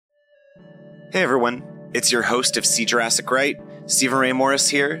Hey everyone, it's your host of See Jurassic Right, Stephen Ray Morris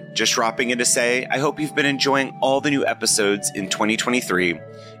here, just dropping in to say I hope you've been enjoying all the new episodes in 2023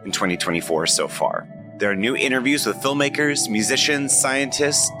 and 2024 so far. There are new interviews with filmmakers, musicians,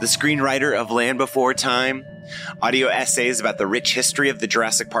 scientists, the screenwriter of Land Before Time, audio essays about the rich history of the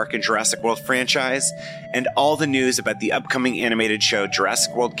Jurassic Park and Jurassic World franchise, and all the news about the upcoming animated show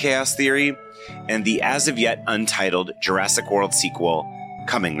Jurassic World Chaos Theory and the as-of-yet untitled Jurassic World sequel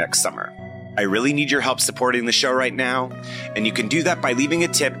coming next summer. I really need your help supporting the show right now, and you can do that by leaving a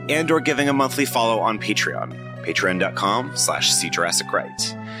tip and or giving a monthly follow on Patreon,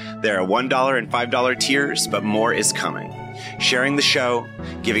 patreon.com/SeeJurassicRight. There are $1 and $5 tiers, but more is coming. Sharing the show,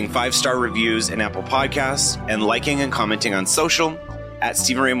 giving 5-star reviews in Apple Podcasts, and liking and commenting on social at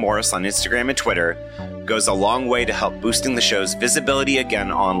Stephen Ray Morris on Instagram and Twitter goes a long way to help boosting the show's visibility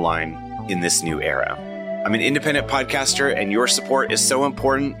again online in this new era. I'm an independent podcaster, and your support is so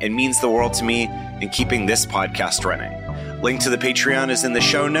important and means the world to me in keeping this podcast running. Link to the Patreon is in the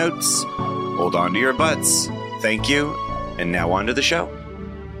show notes. Hold on to your butts. Thank you. And now on to the show.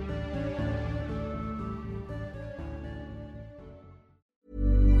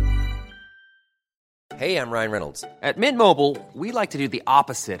 Hey, I'm Ryan Reynolds. At Mint Mobile, we like to do the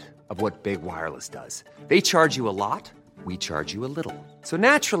opposite of what Big Wireless does. They charge you a lot. We charge you a little. So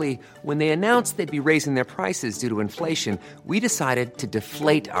naturally, when they announced they'd be raising their prices due to inflation, we decided to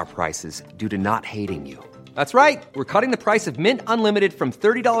deflate our prices due to not hating you. That's right. We're cutting the price of Mint Unlimited from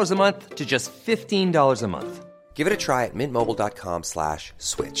 $30 a month to just $15 a month. Give it a try at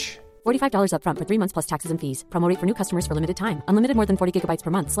mintmobile.com/switch. $45 up front for 3 months plus taxes and fees. Promo rate for new customers for limited time. Unlimited more than 40 gigabytes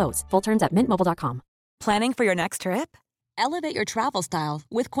per month slows. Full terms at mintmobile.com. Planning for your next trip? Elevate your travel style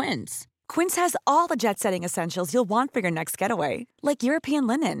with Quince. Quince has all the jet-setting essentials you'll want for your next getaway, like European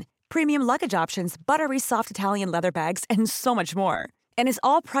linen, premium luggage options, buttery soft Italian leather bags, and so much more. And is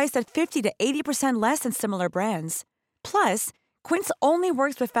all priced at 50 to 80% less than similar brands. Plus, Quince only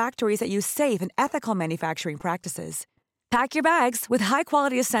works with factories that use safe and ethical manufacturing practices. Pack your bags with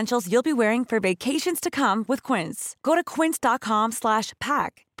high-quality essentials you'll be wearing for vacations to come with Quince. Go to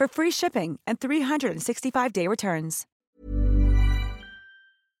quince.com/pack for free shipping and 365-day returns.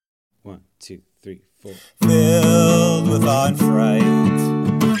 1, 2, 3, 4. Filled with awe and fright,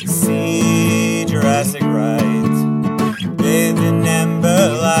 see Jurassic Right. Bathed in amber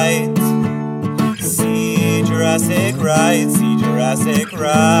light, see Jurassic Right. See Jurassic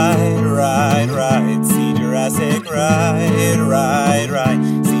Right, right, right. See Jurassic Right, right, right.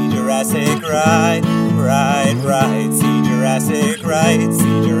 See Jurassic Right, right, right. See Jurassic Right.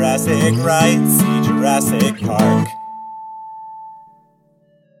 See Jurassic Right. See Jurassic Park.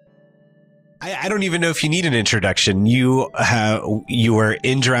 I don't even know if you need an introduction. You were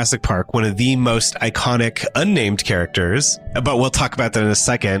in Jurassic Park, one of the most iconic unnamed characters, but we'll talk about that in a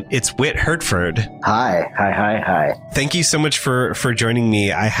second. It's Whit Hertford. Hi. Thank you so much for joining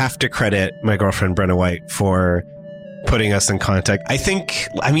me. I have to credit my girlfriend, Brenna White, for putting us in contact. I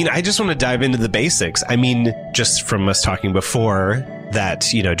just want to dive into the basics. I mean, just from us talking before that,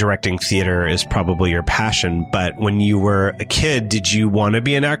 directing theater is probably your passion. But when you were a kid, did you want to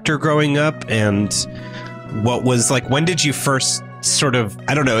be an actor growing up? And what was when did you first sort of,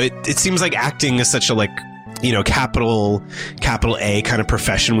 I don't know, it seems like acting is such a capital A kind of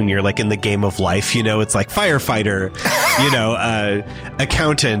profession when you're in the game of life, it's like firefighter,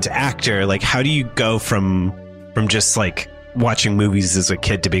 accountant, actor. How do you go from just watching movies as a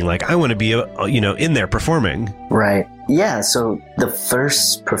kid to being I want to be, in there performing? Right. Yeah. So the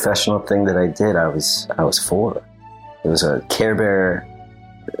first professional thing that I did, I was 4. It was a Care Bear,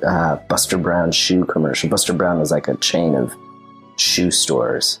 Buster Brown shoe commercial. Buster Brown was a chain of shoe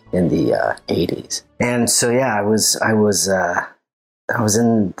stores in the 80s. And so, yeah, I was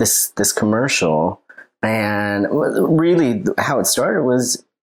in this commercial, and really how it started was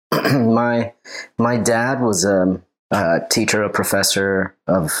my dad was a teacher, a professor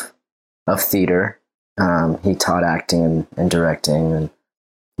of theater. He taught acting and directing, and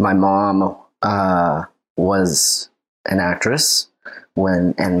my mom was an actress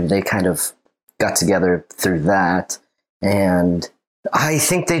and they kind of got together through that. And I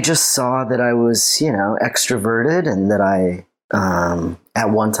think they just saw that I was, extroverted, and that I,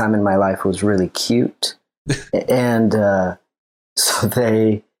 at one time in my life, was really cute. And so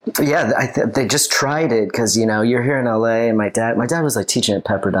they just tried it because, you're here in LA, and my dad was teaching at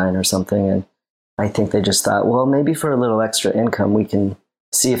Pepperdine or something. And I think they just thought, well, maybe for a little extra income, we can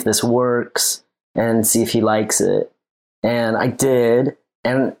see if this works and see if he likes it. And I did.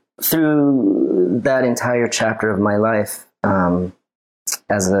 And through that entire chapter of my life,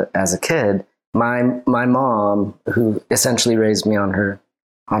 as a kid, my mom, who essentially raised me on her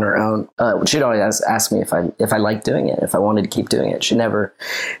on her own. She'd always ask me if I liked doing it, if I wanted to keep doing it.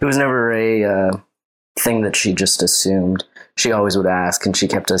 It was never a thing that she just assumed. She always would ask, and she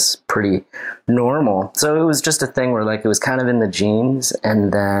kept us pretty normal. So it was just a thing where like it was kind of in the genes,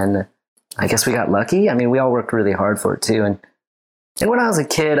 and then I guess we got lucky. I mean, we all worked really hard for it too. And when I was a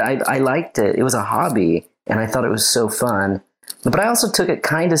kid, I liked it. It was a hobby, and I thought it was so fun. But I also took it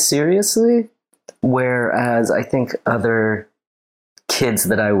kind of seriously, whereas I think other kids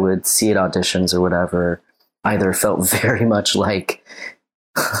that I would see at auditions or whatever either felt very much like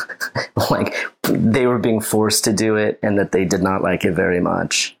like they were being forced to do it and that they did not like it very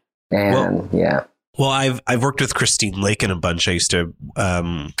much. And Well, I've worked with Christine Lakin a bunch. I used to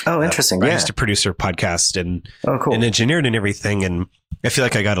interesting. I used to produce her podcast and cool. and engineer it and everything. And I feel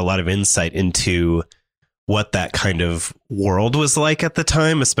like I got a lot of insight into what that kind of world was like at the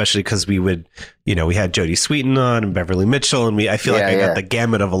time, especially because we would, we had Jodie Sweetin on and Beverly Mitchell, and I feel like I got the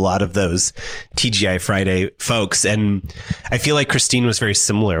gamut of a lot of those TGI Friday folks. And I feel like Christine was very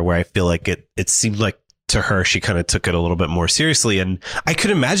similar, where I feel like it seemed like to her, she kind of took it a little bit more seriously. And I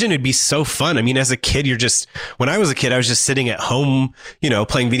could imagine it'd be so fun. I mean, as a kid, when I was a kid, I was just sitting at home,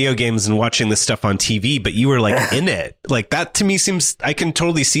 playing video games and watching this stuff on TV, but you were like in it. Like that to me seems, I can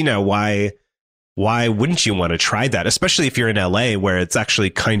totally see now why wouldn't you want to try that, especially if you're in LA where it's actually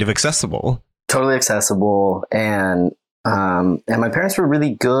kind of accessible. Totally accessible. And my parents were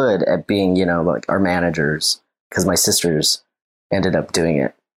really good at being, like our managers, because my sisters ended up doing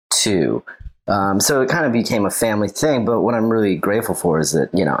it too. So it kind of became a family thing. But what I'm really grateful for is that,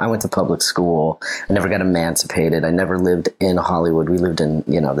 I went to public school. I never got emancipated. I never lived in Hollywood. We lived in,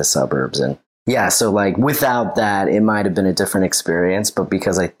 the suburbs. And yeah, so like without that, it might have been a different experience. But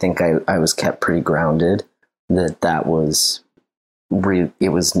because I think I was kept pretty grounded, that was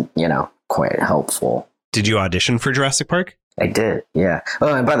quite helpful. Did you audition for Jurassic Park? I did, yeah.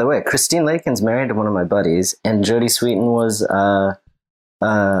 Oh, and by the way, Christine Lakin's married to one of my buddies, and Jodie Sweetin was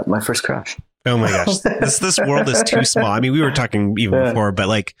my first crush. Oh my gosh, this world is too small. I mean, we were talking even before, but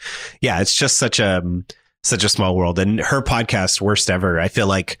like, yeah, it's just such a small world. And her podcast, Worst Ever, I feel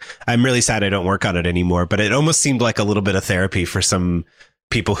like I'm really sad I don't work on it anymore, but it almost seemed like a little bit of therapy for some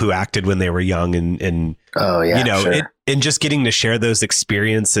people who acted when they were young and sure. And just getting to share those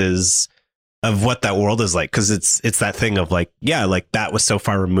experiences of what that world is like. Cause it's that thing of like, yeah, like that was so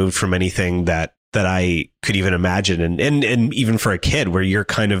far removed from anything that I could even imagine. And even for a kid where you're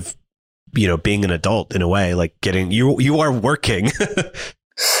kind of, being an adult in a way, like you are working.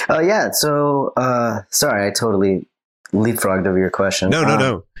 Oh yeah. So, sorry, I totally leapfrogged over your question.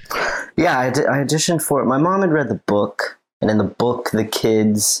 No. Yeah, I auditioned for it. My mom had read the book, and in the book, the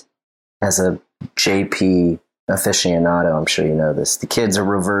kids, as a JP aficionado, I'm sure you know this, the kids are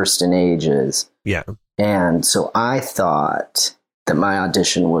reversed in ages. Yeah. And so I thought that my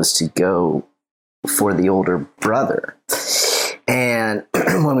audition was to go for the older brother. And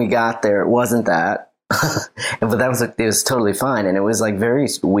when we got there, it wasn't that. But it was totally fine. And it was like very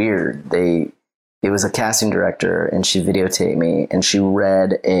weird. It was a casting director, and she videotaped me, and she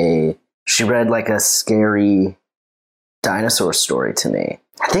read like a scary dinosaur story to me.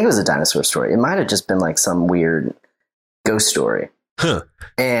 I think it was a dinosaur story. It might have just been like some weird ghost story. Huh.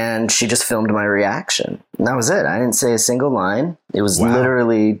 And she just filmed my reaction. And that was it. I didn't say a single line. It was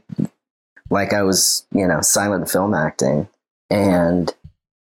literally like I was, silent film acting. And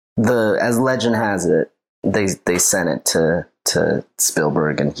as legend has it, they sent it to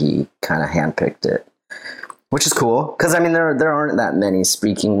Spielberg, and he kind of handpicked it, which is cool. Because I mean, there aren't that many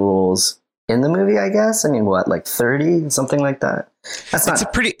speaking rules in the movie, I guess. I mean, what, like 30, something like that?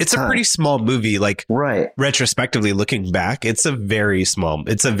 It's a pretty small movie. Like, right. Retrospectively looking back, as far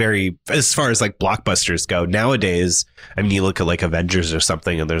as like blockbusters go nowadays. I mean, you look at like Avengers or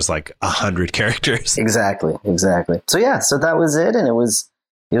something, and there's like 100 characters. Exactly. So yeah, so that was it. And it was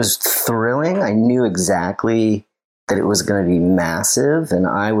thrilling. I knew exactly that it was going to be massive. And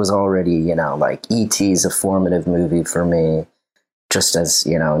I was already, like E.T.'s a formative movie for me, just as,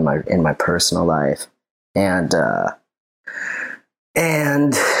 in my personal life.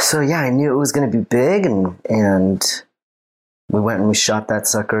 And so, yeah, I knew it was going to be big, and we went and we shot that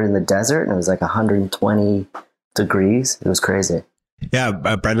sucker in the desert, and it was like 120 degrees. It was crazy. Yeah,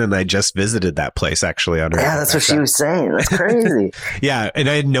 Brenda and I just visited that place actually on her. Yeah, that's what she was saying. That's crazy. Yeah, and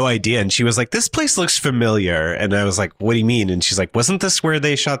I had no idea. And she was like, "This place looks familiar." And I was like, "What do you mean?" And she's like, "Wasn't this where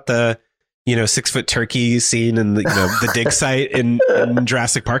they shot the 6-foot turkey scene and the dig site in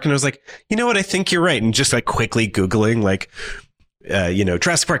Jurassic Park?" And I was like, "You know what? I think you're right." And just like quickly Googling like,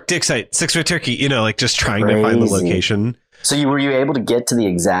 Jurassic Park dig site, 6-foot turkey, like just trying to find the location. So were you able to get to the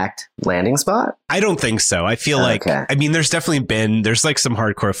exact landing spot? I don't think so. I feel like, I mean, there's like some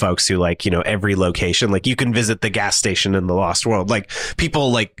hardcore folks who like, you know, every location, like you can visit the gas station in the Lost World. Like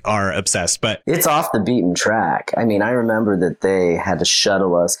people like are obsessed, but it's off the beaten track. I mean, I remember that they had to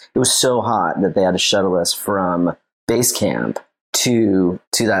shuttle us. It was so hot that they had to shuttle us from base camp to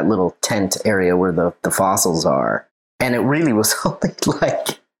that little tent area where the fossils are. And it really was only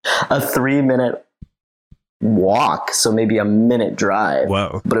like a 3-minute walk, so maybe a minute drive.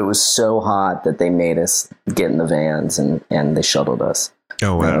 Whoa. But it was so hot that they made us get in the vans and they shuttled us.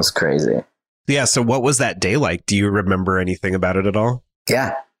 Oh, wow. That was crazy. Yeah. So what was that day like? Do you remember anything about it at all?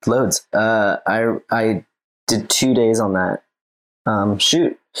 Yeah, loads. I did 2 days on that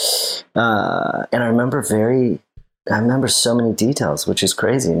shoot. And I remember so many details, which is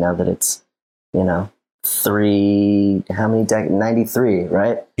crazy now that it's, you know, 93,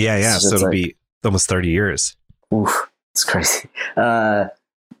 right? Yeah. So it'll be almost 30 years. Oof, it's crazy. Well,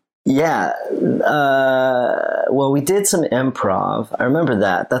 we did some improv. I remember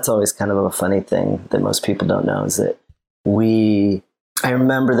that. That's always kind of a funny thing that most people don't know is that I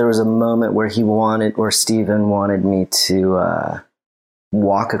remember there was a moment where Steven wanted me to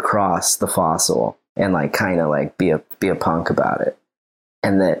walk across the fossil and like kind of like be a punk about it.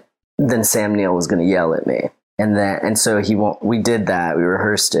 And then Sam Neill was going to yell at me. And so we did that. We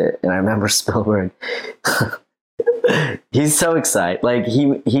rehearsed it. And I remember Spielberg, he's so excited. Like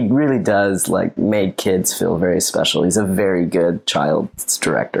he really does like make kids feel very special. He's a very good child's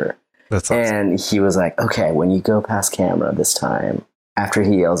director. That's awesome. And he was like, okay, when you go past camera this time, after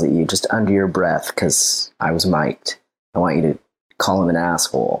he yells at you, just under your breath, because I was mic'd, I want you to call him an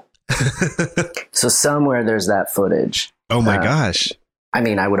asshole. So somewhere there's that footage. Oh my gosh. I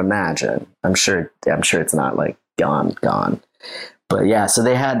mean, I would imagine. I'm sure it's not like gone. But yeah, so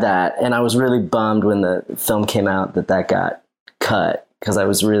they had that, and I was really bummed when the film came out that got cut because I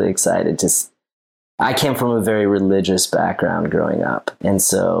was really excited. I came from a very religious background growing up, and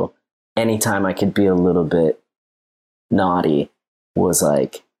so anytime I could be a little bit naughty was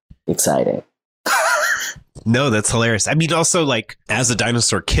like exciting. No, that's hilarious. I mean, also like as a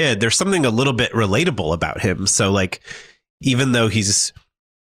dinosaur kid, there's something a little bit relatable about him. So like, even though he's,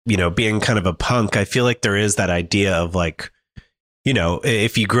 you know, being kind of a punk, I feel like there is that idea of like, you know,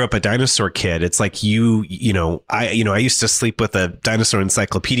 if you grew up a dinosaur kid, it's like I used to sleep with a dinosaur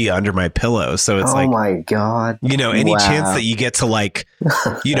encyclopedia under my pillow. So it's like, oh my God, you know, any chance that you get to like,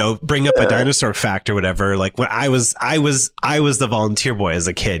 you know, bring up a dinosaur fact or whatever, like when I was the volunteer boy as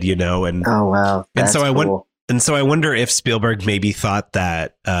a kid, you know, and oh wow. That's cool. So I wonder if Spielberg maybe thought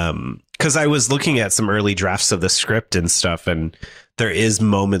that, because I was looking at some early drafts of the script and stuff, and there is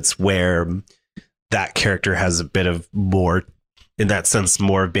moments where that character has a bit of more, in that sense,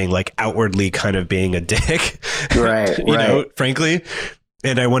 more of being like outwardly kind of being a dick, right? you know, frankly.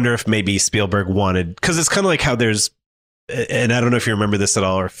 And I wonder if maybe Spielberg wanted, because it's kind of like how there's, and I don't know if you remember this at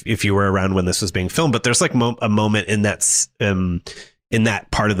all, or if you were around when this was being filmed, but there's like a moment in that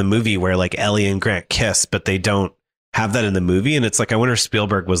part of the movie where like Ellie and Grant kiss, but they don't have that in the movie. And it's like, I wonder if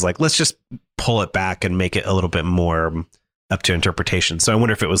Spielberg was like, let's just pull it back and make it a little bit more up to interpretation. So I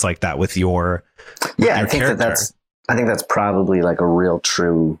wonder if it was like that with your I think that's probably like a real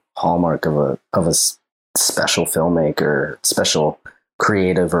true hallmark of a special filmmaker, special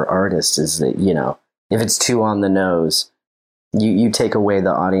creative or artist, is that, you know, if it's too on the nose, you take away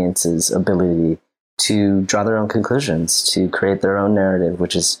the audience's ability to draw their own conclusions, to create their own narrative,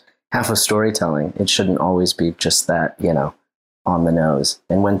 which is half of storytelling. It shouldn't always be just that, you know, on the nose.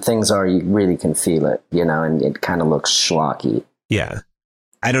 And when things are, you really can feel it, you know, and it kind of looks schlocky. Yeah.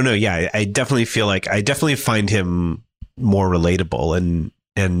 I don't know. Yeah. I definitely feel like I definitely find him more relatable.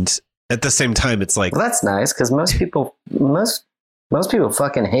 And at the same time, it's like, well, that's nice. Cause most people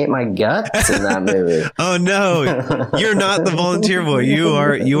fucking hate my guts in that movie. Oh no, you're not the volunteer boy. You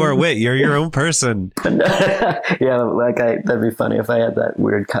are Whit. You're your own person. Yeah. Like that'd be funny if I had that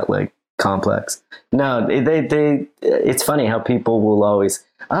weird cut leg complex. No, it's funny how people will always,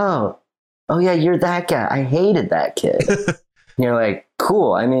 oh yeah, you're that guy. I hated that kid. And you're like,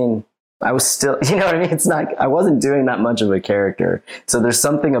 cool. I mean, I was still, you know what I mean? It's not, I wasn't doing that much of a character. So there's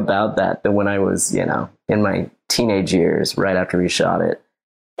something about that when I was, you know, in my teenage years, right after we shot it,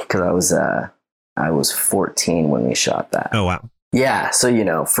 because I was 14 when we shot that. Oh, wow. Yeah. So, you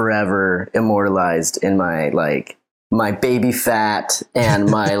know, forever immortalized in my baby fat and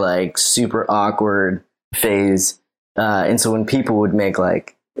my like super awkward phase. And so when people would make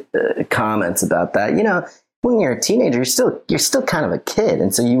like comments about that, you know, when you're a teenager, you're still kind of a kid.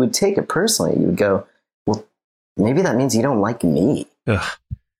 And so you would take it personally. You would go, well, maybe that means you don't like me. Ugh.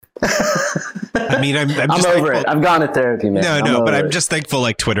 I mean, I'm just over it. I've gone to therapy, man. No, but I'm just thankful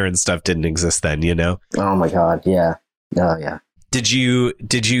like Twitter and stuff didn't exist then, you know? Oh my God. Yeah. Oh yeah. Did you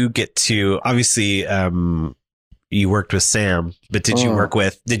get to, obviously, you worked with Sam, but did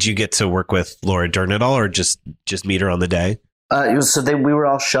you get to work with Laura Dern at all, or just meet her on the day? We were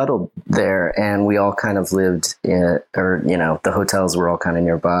all shuttled there, and we all kind of lived the hotels were all kind of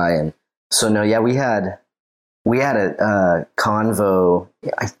nearby. And so, no, yeah, we had a convo.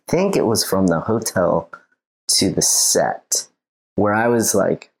 I think it was from the hotel to the set, where I was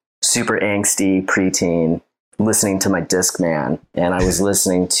like super angsty preteen, listening to my Discman, and I was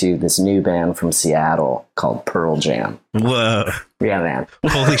listening to this new band from Seattle called Pearl Jam. Whoa. Yeah, man.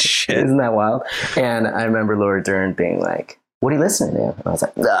 Holy shit. Isn't that wild? And I remember Laura Dern being like, "What are you listening to?" And I was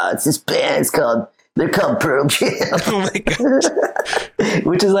like, "No, it's this band. They're called Pearl Jam." Oh my God.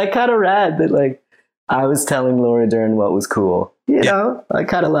 Which is like kind of rad that like I was telling Laura Dern what was cool. You know, I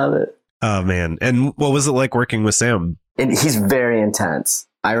kind of love it. Oh man. And what was it like working with Sam? And he's very intense.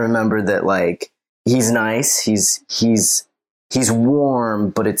 I remember that like, he's nice. He's warm,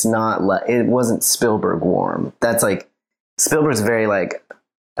 but it's not like, it wasn't Spielberg warm. That's like, Spielberg's very like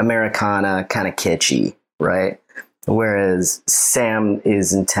Americana, kind of kitschy, right? Whereas Sam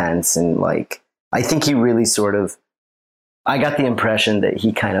is intense and like, I think he really sort of, I got the impression that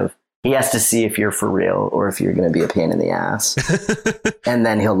he has to see if you're for real or if you're going to be a pain in the ass. And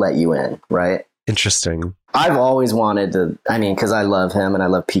then he'll let you in, right? Interesting. I've always wanted to, because I love him and I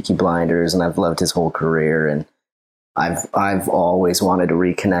love Peaky Blinders and I've loved his whole career, and I've always wanted to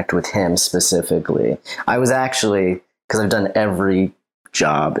reconnect with him specifically. I was actually, because I've done every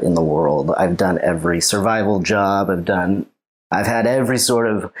job in the world. I've done every survival job. I've had every sort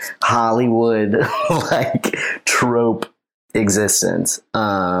of Hollywood like trope existence.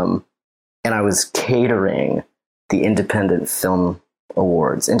 And I was catering the Independent Film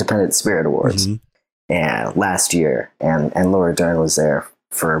Awards, Independent Spirit Awards, and last year, and Laura Dern was there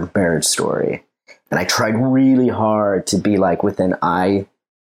for Marriage Story, and I tried really hard to be like within eye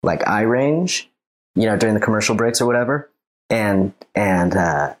range, during the commercial breaks or whatever, but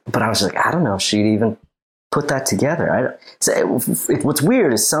I was like, I don't know if she'd even put that together. What's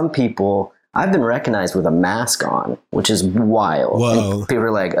weird is some people, I've been recognized with a mask on, which is wild. Whoa. People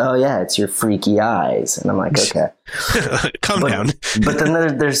are like, "Oh yeah, it's your freaky eyes," and I'm like, "Okay, calm down." But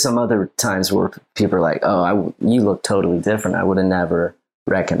then there's some other times where people are like, "Oh, you look totally different. I would have never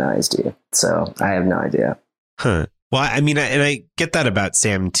recognized you." So I have no idea. Huh. Well, I get that about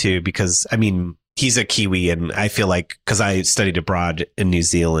Sam too, because he's a Kiwi, and I feel like, because I studied abroad in New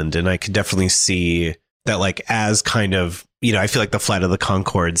Zealand, and I could definitely see that, like, as kind of, I feel like the Flight of the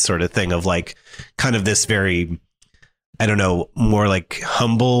Conchords sort of thing of like kind of this very, I don't know, more like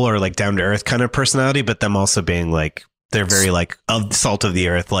humble or like down to earth kind of personality, but them also being like, they're very like of salt of the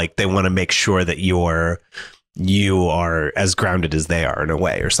earth. Like they want to make sure that you are as grounded as they are in a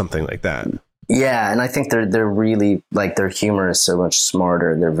way, or something like that. Yeah. And I think they're really like, their humor is so much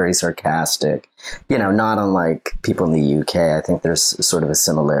smarter. They're very sarcastic, not unlike people in the UK. I think there's sort of a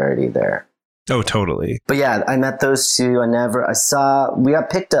similarity there. Oh, totally. But yeah, I met those two. We got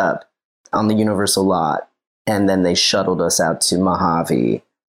picked up on the Universal lot, and then they shuttled us out to Mojave.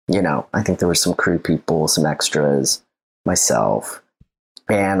 I think there were some crew people, some extras, myself.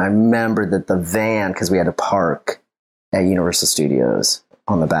 And I remember that the van, because we had to park at Universal Studios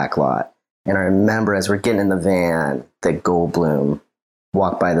on the back lot. And I remember as we're getting in the van, that Goldblum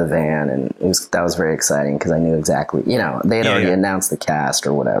walked by the van, and that was very exciting because I knew exactly, they had already announced the cast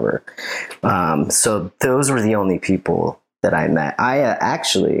or whatever. So those were the only people that I met. I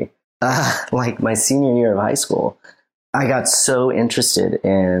actually, like my senior year of high school, I got so interested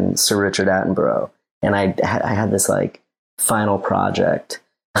in Sir Richard Attenborough, and I had this like final project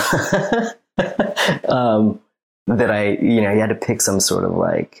that you had to pick some sort of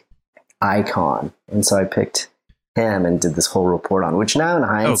like icon, and so I picked him and did this whole report on, which now in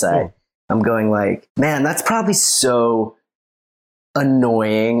hindsight, cool. I'm going like, man, that's probably so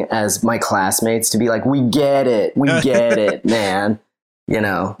annoying as my classmates to be like, we get it, man.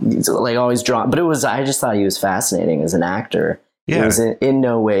 Like always drawn. But I just thought he was fascinating as an actor. Yeah. It was in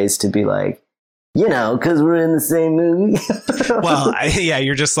no ways to be like, because we're in the same movie. Well,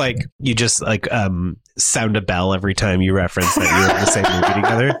 you just sound a bell every time you reference that you're in the same movie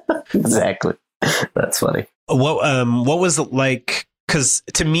together. Exactly. That's funny. What was it like? Because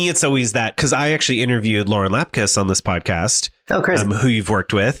to me, it's always that, because I actually interviewed Lauren Lapkus on this podcast. Oh, crazy. Who you've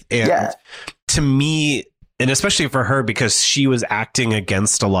worked with. And to me, and especially for her, because she was acting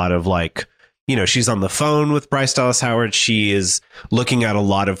against a lot of like, she's on the phone with Bryce Dallas Howard. She is looking at a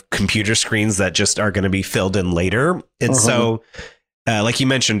lot of computer screens that just are going to be filled in later. And so like you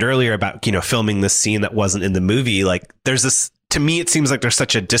mentioned earlier about, filming this scene that wasn't in the movie, like there's this, to me, it seems like there's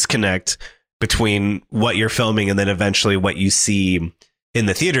such a disconnect between what you're filming and then eventually what you see in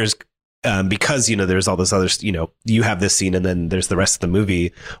the theaters. Because, there's all this other, you have this scene and then there's the rest of the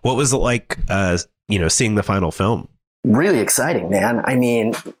movie. What was it like, seeing the final film? Really exciting, man. I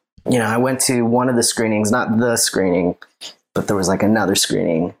mean, I went to one of the screenings, not the screening, but there was like another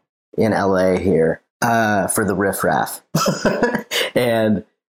screening in LA here, for the Riff Raff. and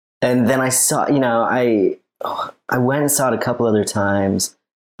then I saw, I went and saw it a couple other times.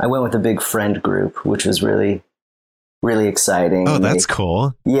 I went with a big friend group, which was really, really exciting. Oh, that's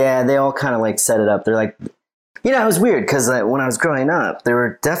cool. Yeah, they all kind of like set it up. They're like, it was weird because when I was growing up, there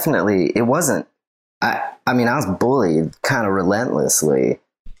were definitely, it wasn't, I mean, I was bullied kind of relentlessly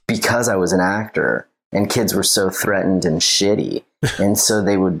because I was an actor and kids were so threatened and shitty. And so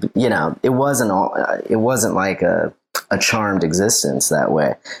they would, it wasn't like a charmed existence that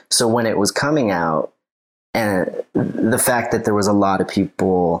way. So when it was coming out, and the fact that there was a lot of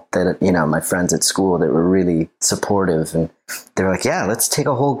people that, my friends at school that were really supportive, and they were like, yeah, let's take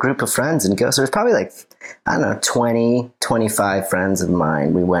a whole group of friends and go. So it was probably like, I don't know, 20, 25 friends of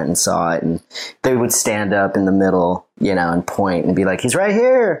mine. We went and saw it, and they would stand up in the middle, and point and be like, he's right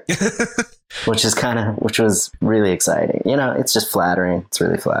here, which was really exciting. It's just flattering. It's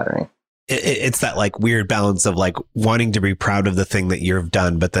really flattering. It's that like weird balance of like wanting to be proud of the thing that you've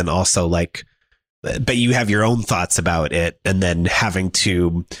done, but then also like, but you have your own thoughts about it, and then having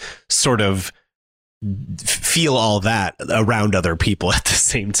to sort of feel all that around other people at the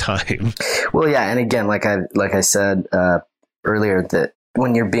same time. Well, yeah. And again, like I said earlier, that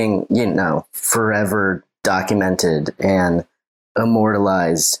when you're being, forever documented and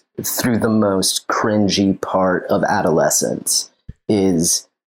immortalized through the most cringy part of adolescence is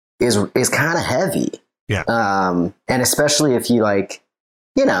kind of heavy. Yeah. And especially if you like,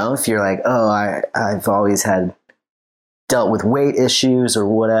 if you're like, oh, I've always dealt with weight issues or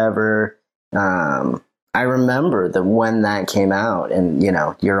whatever. I remember that when that came out and,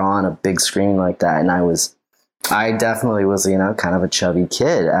 you're on a big screen like that. And I definitely was, kind of a chubby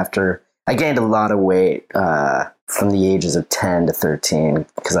kid after I gained a lot of weight, from the ages of 10 to 13,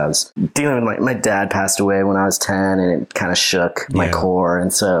 because I was dealing with my dad passed away when I was 10, and it kind of shook my core.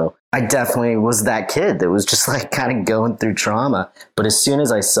 And so I definitely was that kid that was just like kind of going through trauma. But as soon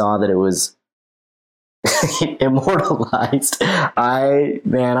as I saw that it was immortalized, I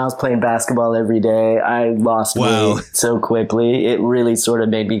was playing basketball every day. I lost weight so quickly. It really sort of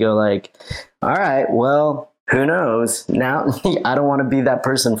made me go like, all right, well, who knows? Now I don't want to be that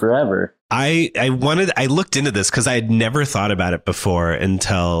person forever. I looked into this because I had never thought about it before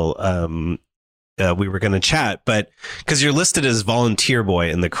until we were going to chat, but because you're listed as volunteer boy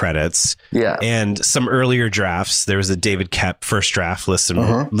in the credits. Yeah. And some earlier drafts, there was a David Koepp first draft list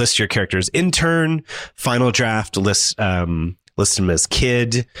your characters intern, final draft list him as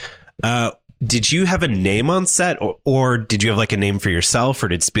kid. Did you have a name on set, or did you have like a name for yourself, or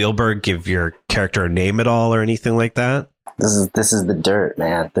did Spielberg give your character a name at all or anything like that? This is the dirt,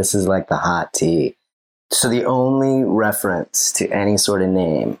 man. This is like the hot tea. So the only reference to any sort of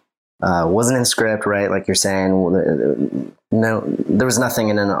name wasn't in script, right? Like you're saying, no, there was nothing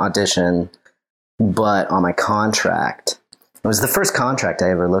in an audition, but on my contract, it was the first contract I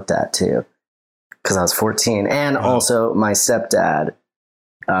ever looked at too, because I was 14. And also my stepdad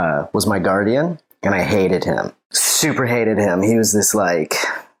was my guardian, and I hated him. Super hated him. He was this like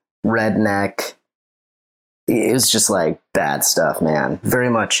redneck. It was just like bad stuff, man. Very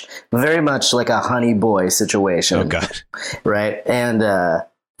much like a Honey Boy situation. Oh God. Right. And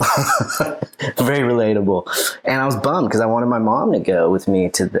very relatable. And I was bummed because I wanted my mom to go with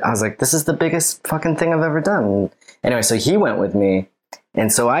me I was like, this is the biggest fucking thing I've ever done. Anyway, so he went with me.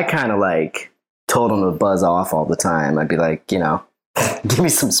 And so I kind of like told him to buzz off all the time. I'd be like, give me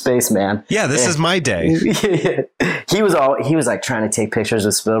some space, man. Yeah, this is my day. He was like trying to take pictures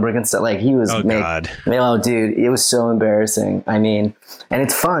with Spielberg and stuff. Like he was. God. Oh, dude, it was so embarrassing. I mean, and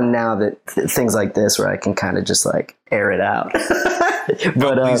it's fun now that things like this where I can kind of just like air it out.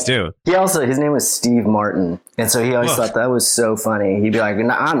 But please do. His name was Steve Martin, and so he always thought that was so funny. He'd be like,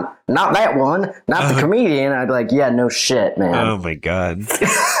 "I'm not that one, not the comedian." I'd be like, "Yeah, no shit, man." Oh my God.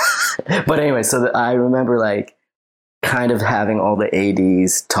 But anyway, so I remember like kind of having all the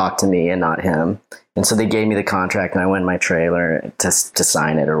ADs talk to me and not him. And so they gave me the contract, and I went in my trailer to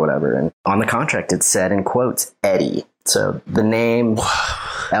sign it or whatever. And on the contract, it said in quotes, Eddie. So the name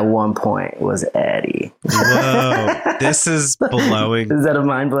at one point was Eddie. Whoa. This is blowing. Is that a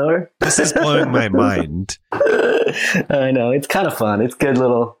mind blower? This is blowing my mind. I know. It's kind of fun. It's good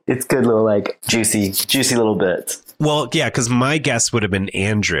little like juicy little bits. Well, yeah, because my guess would have been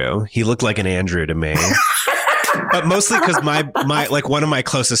Andrew. He looked like an Andrew to me. But mostly because my like one of my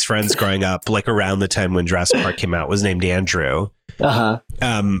closest friends growing up, like around the time when Jurassic Park came out, was named Andrew.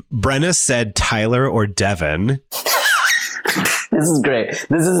 Brenna said Tyler or Devin. This is great.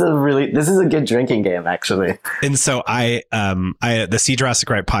 This is a good drinking game, actually. And so I the See Jurassic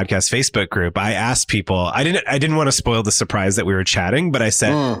Right podcast Facebook group, I asked people, I didn't want to spoil the surprise that we were chatting, but I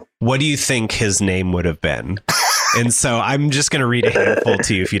said, what do you think his name would have been? And so I'm just going to read a handful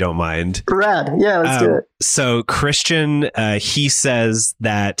to you if you don't mind. Rad. Yeah, let's do it. So Christian, he says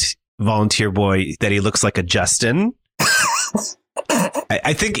that Volunteer Boy, that he looks like a Justin.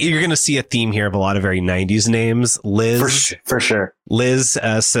 I think you're going to see a theme here of a lot of very 90s names. Liz, for sure. Liz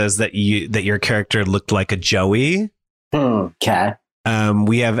says that your character looked like a Joey. Okay.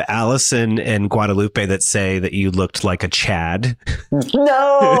 We have Allison and Guadalupe that say that you looked like a Chad.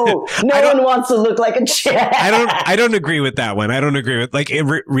 No one wants to look like a Chad. I don't agree with that one. I don't agree with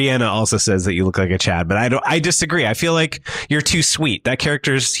Rihanna also says that you look like a Chad, but I disagree. I feel like you're too sweet. That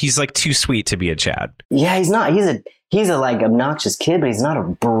he's like too sweet to be a Chad. Yeah, he's not. He's a like obnoxious kid, but he's not a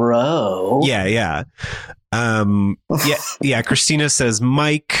bro. Yeah. Yeah. Christina says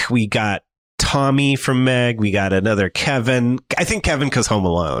Mike. We got Tommy from Meg. We got another Kevin. I think Kevin because Home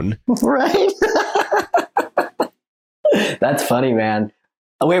Alone. Right. That's funny, man.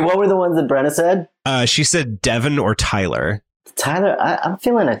 Oh, wait, what were the ones that Brenna said? She said Devin or Tyler. Tyler, I'm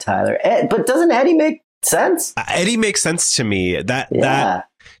feeling a Tyler. But doesn't Eddie make sense? Eddie makes sense to me. That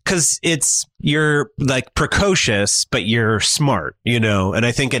because you're like precocious, but you're smart, and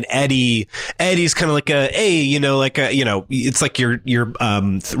I think an Eddie's kind of like it's like you're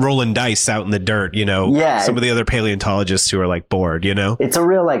rolling dice out in the dirt, some of the other paleontologists who are like bored, it's a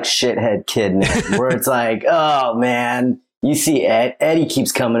real like shithead kid name where it's like, oh man, you see Eddie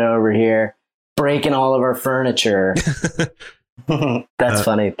keeps coming over here breaking all of our furniture. That's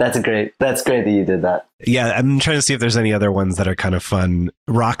funny. That's great that you did that. Yeah, I'm trying to see if there's any other ones that are kind of fun.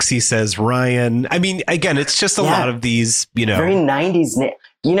 Roxy says Ryan. I mean, again, it's just a lot of these, very 90s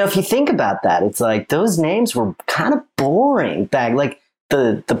if you think about that, it's like those names were kind of boring back. Like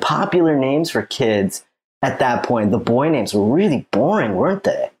the popular names for kids at that point, the boy names were really boring, weren't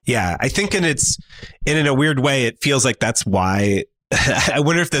they? Yeah, I think in a weird way, it feels like that's why. I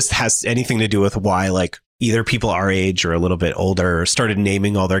wonder if this has anything to do with why, like, either people our age or a little bit older started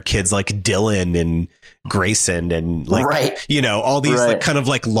naming all their kids like Dylan and Grayson and like, all these like kind of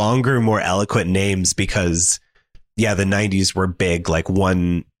like longer, more eloquent names because the 90s were big, like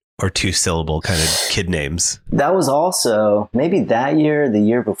 1 or 2 syllable kind of kid names. That was also maybe that year, the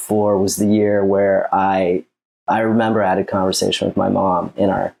year before was the year where I remember I had a conversation with my mom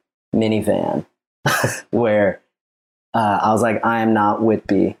in our minivan where I was like, I am not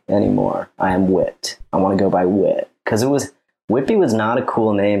Whitby anymore. I am Wit. I want to go by Wit. Because Whitby was not a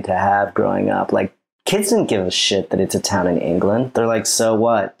cool name to have growing up. Like, kids didn't give a shit that it's a town in England. They're like, so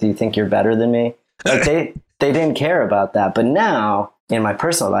what? Do you think you're better than me? Like, they didn't care about that. But now, in my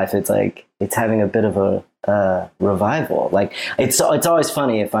personal life, it's like, it's having a bit of a revival. Like, it's always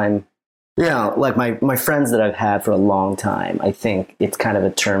funny if I'm, like my friends that I've had for a long time, I think it's kind of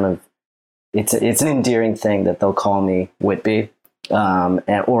a term of, it's an endearing thing that they'll call me Whitby,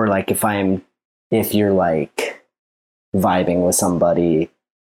 or like if you're like vibing with somebody,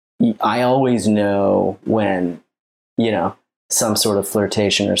 I always know when some sort of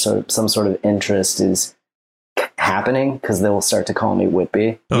flirtation or some sort of interest is happening because they will start to call me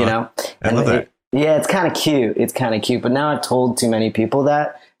Whitby. I love that. Yeah, it's kind of cute. But now I've told too many people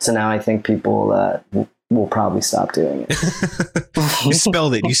that, so now I think people will probably stop doing it. You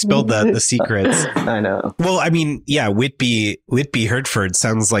spelled it. You spelled the secrets. I know. Well, I mean, yeah, Whitby Hertford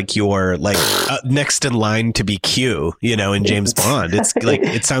sounds like you're like next in line to be Q, in James Bond. It's like,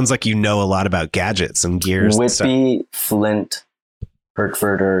 it sounds like you know a lot about gadgets and gears. Whitby, Flint,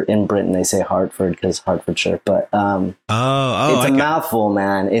 Hertford, or in Britain they say Hartford because Hertfordshire. But it's a mouthful,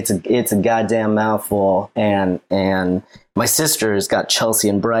 man. It's a goddamn mouthful. And my sister's got Chelsea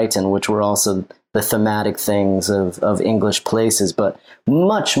and Brighton, which were also the thematic things of English places, but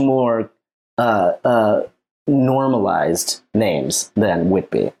much more normalized names than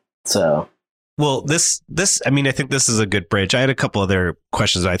Whitby. So, well, this, I mean, I think this is a good bridge. I had a couple other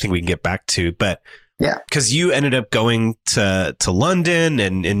questions that I think we can get back to, but yeah, because you ended up going to London,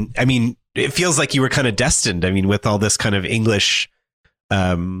 and I mean, it feels like you were kind of destined. I mean, with all this kind of English,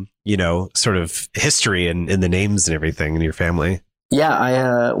 sort of history and the names and everything in your family.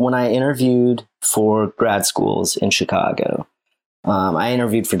 Yeah, when I interviewed for grad schools in Chicago, I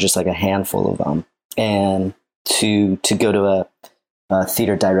interviewed for just like a handful of them, and to go to a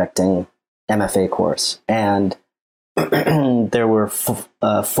theater directing MFA course. And there were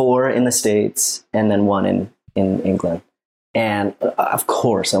 4 in the States and then 1 in England. And of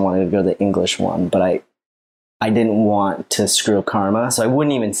course I wanted to go to the English one, but I didn't want to screw up karma, so I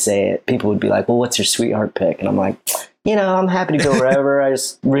wouldn't even say it. People would be like, well, what's your sweetheart pick? And I'm like, I'm happy to go wherever. I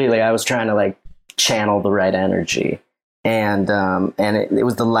was trying to like channel the right energy. And it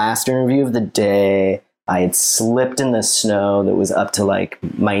was the last interview of the day. I had slipped in the snow that was up to like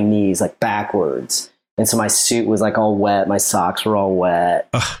my knees, like backwards. And so my suit was like all wet. My socks were all wet.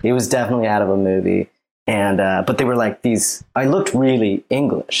 Ugh. It was definitely out of a movie. And, but they were like I looked really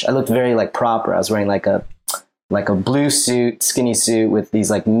English. I looked very like proper. I was wearing like a blue suit, skinny suit with these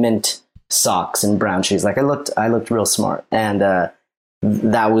like mint socks and brown shoes. Like I looked real smart. And,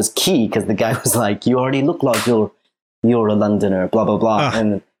 that was key because the guy was like, you already look like you're a Londoner, blah, blah, blah.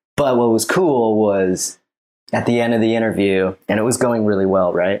 But what was cool was at the end of the interview, and it was going really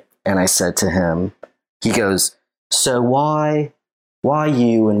well, right? And I said to him, he goes, so why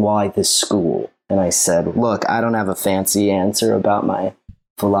you and why this school? And I said, look, I don't have a fancy answer about my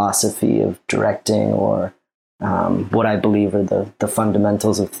philosophy of directing or what I believe are the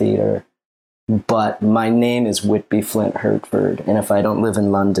fundamentals of theater. But my name is Whitby Flint Hertford. And if I don't live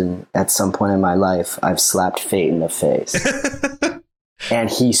in London at some point in my life, I've slapped fate in the face. And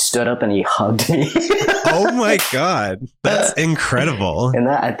he stood up and he hugged me. Oh my God. That's incredible. And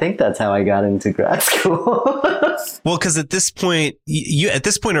I think that's how I got into grad school. Well, because at this point, at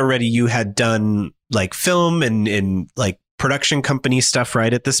this point already, you had done like film and like production company stuff,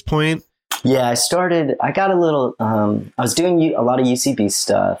 right? At this point? Yeah, I got a little, I was doing a lot of UCB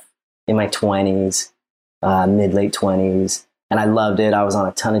stuff in my 20s, late 20s. And I loved it. I was on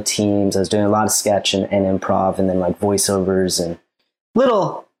a ton of teams. I was doing a lot of sketch and improv and then like voiceovers and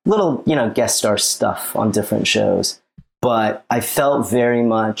little, guest star stuff on different shows. But I felt very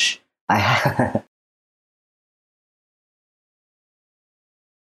much, I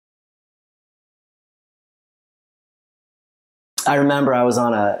remember I was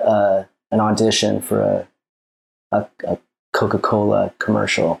on an audition for a Coca-Cola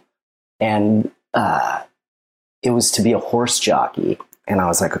commercial, and it was to be a horse jockey. And I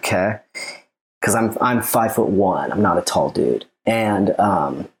was like, okay, because I'm 5'1". I'm not a tall dude. And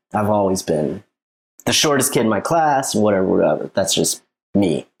I've always been the shortest kid in my class and whatever. That's just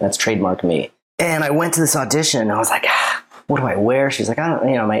me. That's trademark me. And I went to this audition and I was like, what do I wear? She's like, I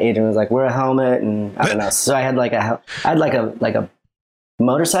don't, my agent was like, wear a helmet. And I don't know. So I had like a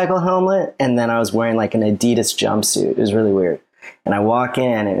motorcycle helmet. And then I was wearing like an Adidas jumpsuit. It was really weird. And I walk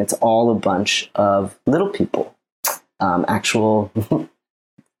in and it's all a bunch of little people, actual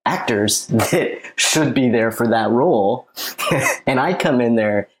actors that should be there for that role. And I come in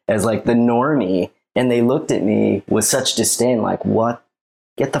there as like the normie, and they looked at me with such disdain, like, what?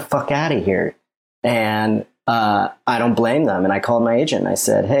 Get the fuck out of here. And I don't blame them. And I called my agent and I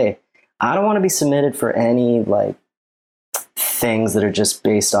said, hey, I don't want to be submitted for any like things that are just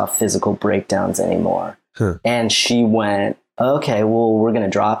based off physical breakdowns anymore. Huh. And she went, okay, well, we're going to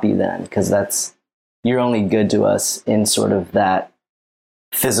drop you then, because you're only good to us in sort of that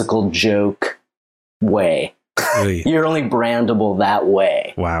physical joke way. Really? You're only brandable that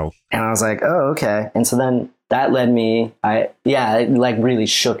way. Wow. And I was like, oh, okay. And so then that led me, it like really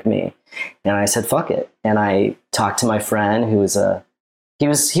shook me. And I said, fuck it. And I talked to my friend who was he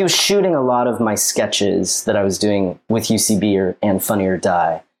was shooting a lot of my sketches that I was doing with UCB and Funny or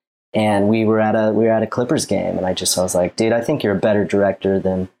Die. And we were at a Clippers game, and I was like, dude, I think you're a better director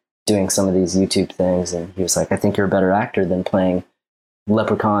than doing some of these YouTube things. And he was like, I think you're a better actor than playing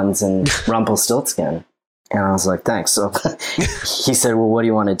leprechauns and Rumpelstiltskin. And I was like, thanks. So he said, well, what do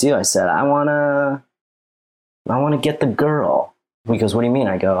you want to do? I said, I want to get the girl. He goes, what do you mean?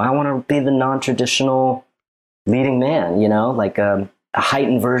 I go, I want to be the non-traditional leading man, like a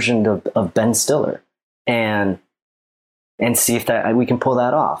heightened version of Ben Stiller. And see if we can pull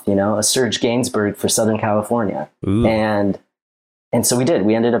that off, a Serge Gainsbourg for Southern California. Ooh. And so we did.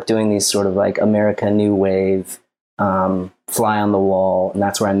 We ended up doing these sort of like America New Wave, fly on the wall. And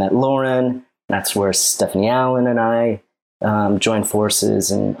that's where I met Lauren. That's where Stephanie Allen and I joined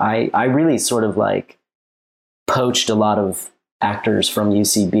forces. And I really sort of like poached a lot of actors from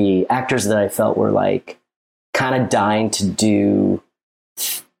UCB, actors that I felt were like kind of dying to do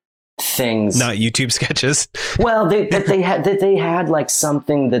things, not YouTube sketches. Well, they had like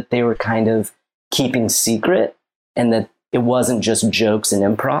something that they were kind of keeping secret, and that it wasn't just jokes and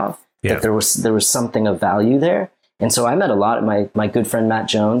improv. Yeah. That there was something of value there. And so I met a lot of my good friend Matt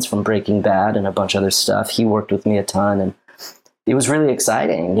Jones from Breaking Bad and a bunch of other stuff. He worked with me a ton, and it was really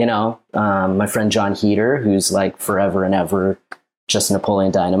exciting. My friend John Heater, who's like forever and ever just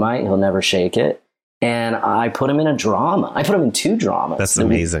Napoleon Dynamite. He'll never shake it. And I put them in a drama. I put them in 2 dramas. That's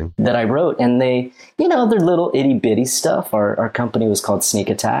amazing. That I wrote. And they, they're little itty bitty stuff. Our company was called Sneak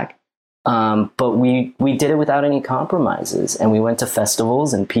Attack. But we did it without any compromises. And we went to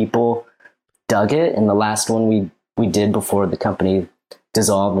festivals and people dug it. And the last one we did before the company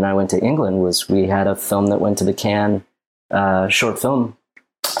dissolved and I went to England was we had a film that went to the Cannes Short Film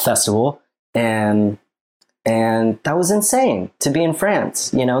Festival. And that was insane to be in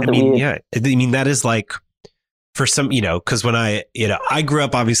France, that is like for some, because when I grew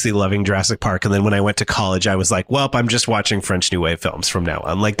up obviously loving Jurassic Park. And then when I went to college, I was like, well, I'm just watching French New Wave films from now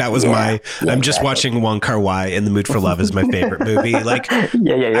on. Like that was I'm just watching Wong Kar-wai. In the Mood for Love is my favorite movie. Like,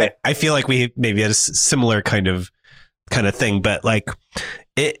 I feel like we maybe had a similar kind of thing, but like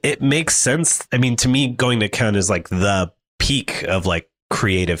it makes sense. I mean, to me, going to Cannes is like the peak of like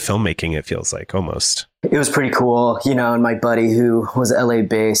creative filmmaking. It feels like almost. It was pretty cool, and my buddy who was LA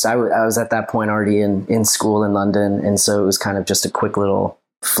based, I was at that point already in school in London. And so it was kind of just a quick little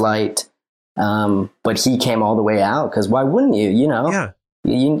flight. But he came all the way out because why wouldn't you, Yeah.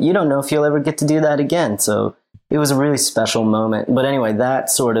 You don't know if you'll ever get to do that again. So it was a really special moment. But anyway,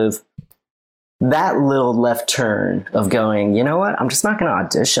 that little left turn of going, you know what, I'm just not going to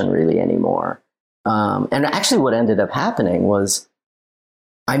audition really anymore. And actually what ended up happening was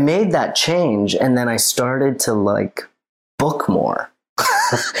I made that change and then I started to like book more.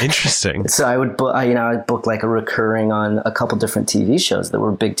 Interesting. So I would book, I'd book like a recurring on a couple different TV shows that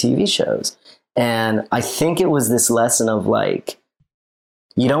were big TV shows. And I think it was this lesson of like,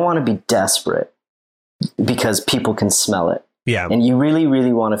 you don't want to be desperate because people can smell it. Yeah. And you really,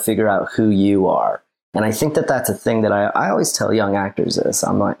 really want to figure out who you are. And I think that that's a thing that I always tell young actors this.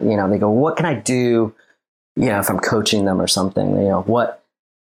 I'm like, they go, what can I do? If I'm coaching them or something,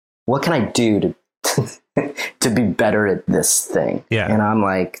 what can I do to be better at this thing? Yeah. And I'm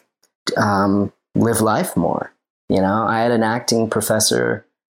like, live life more. I had an acting professor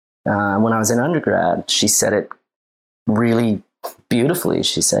when I was in undergrad. She said it really beautifully.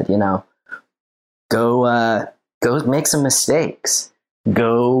 She said, go make some mistakes.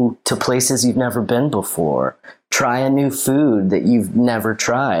 Go to places you've never been before. Try a new food that you've never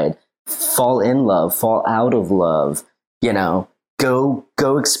tried. Fall in love, fall out of love,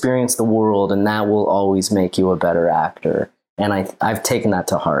 go experience the world, and that will always make you a better actor. And I've taken that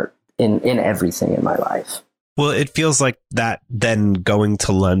to heart in everything in my life. Well, it feels like that then going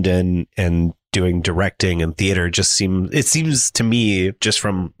to London and doing directing and theater seems to me, just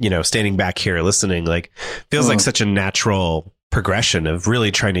from, standing back here listening, like feels like such a natural progression of really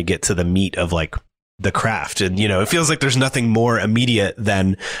trying to get to the meat of like the craft. And, it feels like there's nothing more immediate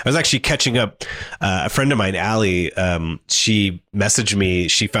than I was actually catching up. A friend of mine, Allie, she messaged me.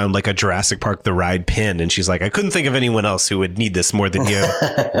 She found like a Jurassic Park, The Ride pin. And she's like, I couldn't think of anyone else who would need this more than you.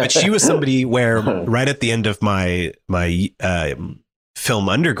 But she was somebody where right at the end of my film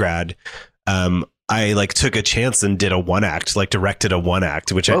undergrad, I like took a chance and did a 1-act, like directed a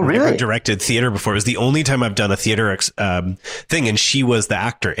 1-act, which I've never directed theater before. It was the only time I've done a theater thing. And she was the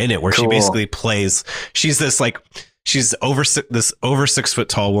actor in it, where she basically plays, she's this like, she's over 6 foot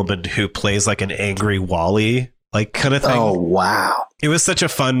tall woman who plays like an angry Wall-E, like kind of thing. Oh, wow. It was such a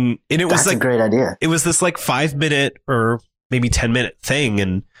fun, and it was like a great idea. It was this like 5-minute or maybe 10-minute thing.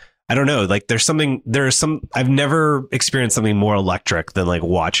 And I don't know, like I've never experienced something more electric than like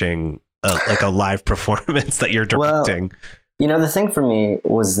watching like a live performance that you're directing. Well, the thing for me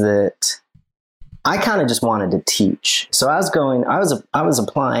was that I kind of just wanted to teach. So I was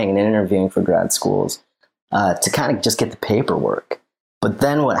applying and interviewing for grad schools to kind of just get the paperwork. But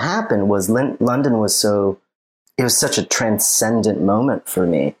then what happened was London was it was such a transcendent moment for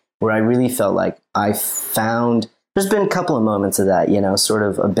me, where I really felt like there's been a couple of moments of that, sort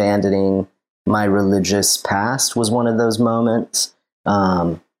of abandoning my religious past was one of those moments.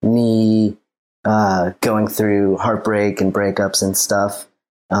 Me going through heartbreak and breakups and stuff.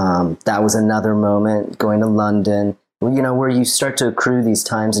 That was another moment. Going to London, where you start to accrue these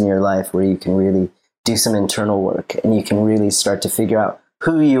times in your life where you can really do some internal work and you can really start to figure out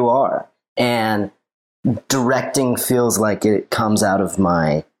who you are. And directing feels like it comes out of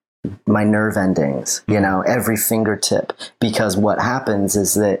my nerve endings, every fingertip, because what happens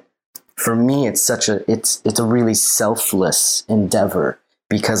is that for me, it's a really selfless endeavor,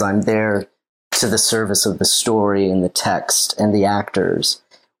 because I'm there to the service of the story and the text and the actors,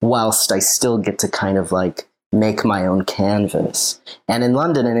 whilst I still get to kind of like make my own canvas. And in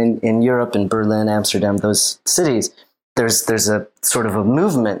London and in Europe, in Berlin, Amsterdam, those cities, there's a sort of a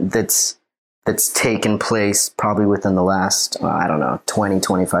movement that's taken place probably within the last, 20,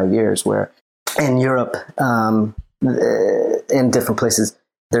 25 years, where in Europe, in different places,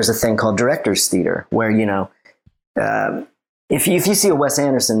 there's a thing called director's theater where, you know, if you see a Wes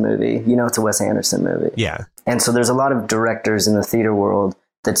Anderson movie, you know it's a Wes Anderson movie. Yeah. And so there's a lot of directors in the theater world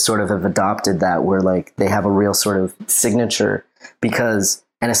that sort of have adopted that, where like they have a real sort of signature because,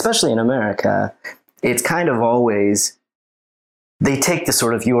 and especially in America, it's kind of always, they take the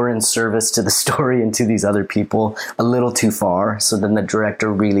sort of you're in service to the story and to these other people a little too far. So then the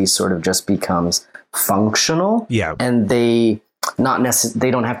director really sort of just becomes functional. Yeah. And they don't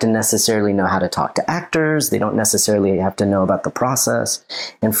have to necessarily know how to talk to actors. They don't necessarily have to know about the process.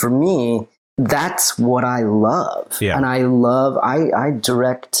 And for me, that's what I love. Yeah. And I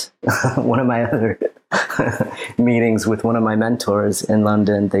direct one of my other meetings with one of my mentors in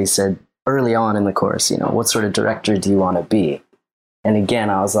London. They said early on in the course, you know, what sort of director do you want to be? And again,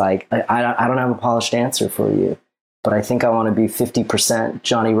 I was like, I don't have a polished answer for you, but I think I want to be 50%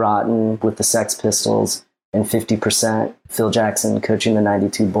 Johnny Rotten with the Sex Pistols and 50% Phil Jackson coaching the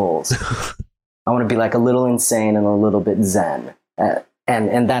 92 Bulls. I want to be like a little insane and a little bit zen.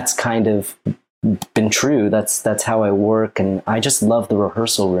 And that's kind of been true. That's how I work. And I just love the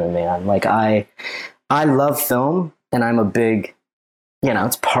rehearsal room, man. Like I love film, and I'm a big, you know,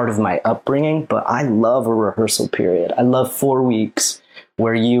 it's part of my upbringing, but I love a rehearsal period. I love 4 weeks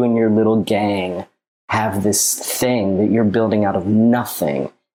where you and your little gang have this thing that you're building out of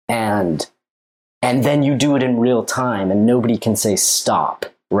nothing. And then you do it in real time and nobody can say stop,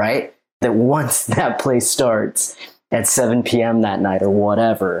 right? That once that play starts at 7 p.m. that night or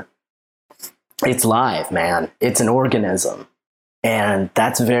whatever, it's live, man. It's an organism. And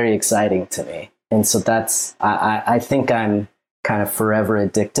that's very exciting to me. And so I think I'm kind of forever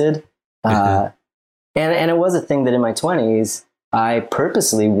addicted. And it was a thing that in my 20s, I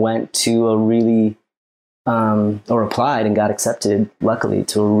purposely went to a really, or applied and got accepted, luckily,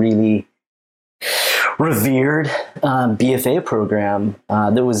 to a really revered BFA program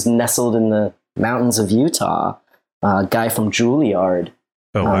that was nestled in the mountains of Utah. A guy from Juilliard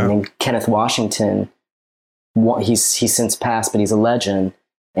named Kenneth Washington. He's since passed, but he's a legend.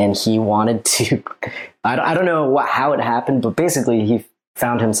 And he wanted to, I don't know how it happened, but basically he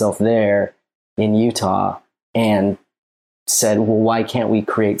found himself there in Utah and said, well, why can't we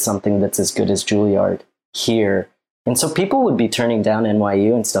create something that's as good as Juilliard here? And so people would be turning down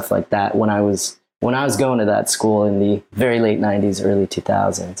NYU and stuff like that when I was going to that school in the very late 90s, early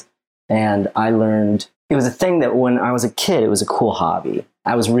 2000s. And I learned, it was a thing that when I was a kid, it was a cool hobby.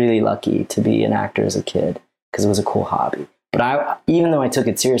 I was really lucky to be an actor as a kid because it was a cool hobby. But even though I took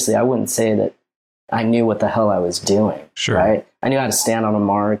it seriously, I wouldn't say that I knew what the hell I was doing. Sure. Right? I knew how to stand on a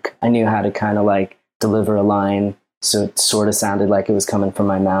mark. I knew how to kind of like deliver a line so it sort of sounded like it was coming from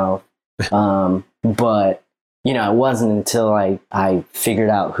my mouth. But, you know, it wasn't until I figured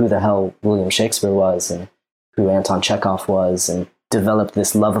out who the hell William Shakespeare was and who Anton Chekhov was and developed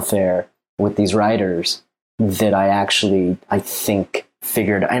this love affair with these writers that I think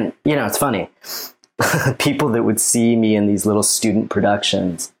figured. And, you know, it's funny. People that would see me in these little student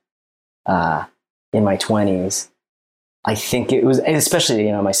productions in my 20s, I think it was, especially,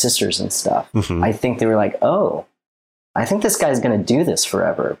 you know, my sisters and stuff, I think they were like, oh, I think this guy's going to do this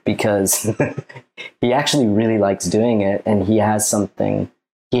forever because he actually really likes doing it and he has some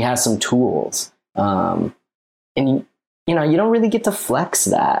tools. And, you know, you don't really get to flex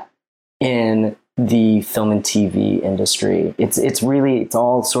that in the film and TV industry. It's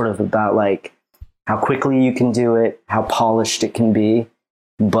all sort of about like, how quickly you can do it, how polished it can be.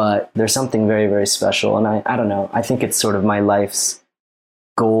 But there's something very, very special. And I don't know, I think it's sort of my life's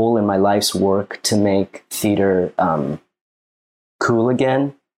goal and my life's work to make theater cool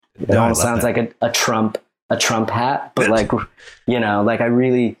again. It almost sounds like a Trump hat, but like, you know, like I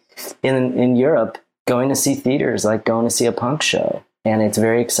really, in Europe, going to see theater is like going to see a punk show. And it's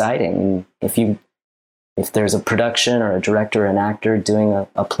very exciting. And if there's a production or a director or an actor doing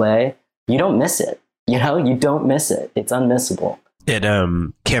a play, you don't miss it. You know, you don't miss it. It's unmissable. It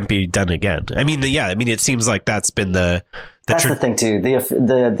can't be done again. I mean, it seems like that's been the thing too.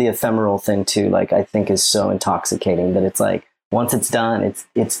 The ephemeral thing too. Like I think is so intoxicating that it's like once it's done,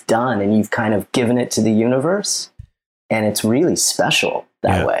 it's done, and you've kind of given it to the universe, and it's really special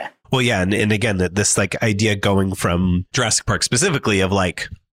that way. Well, yeah, and again, this like idea going from Jurassic Park specifically of like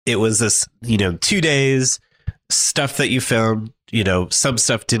it was this, you know, 2 days stuff that you filmed. You know, some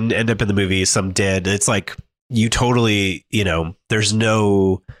stuff didn't end up in the movie, some did. It's like you totally, you know, there's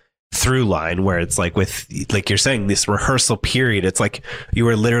no through line where it's like with, like you're saying, this rehearsal period. It's like you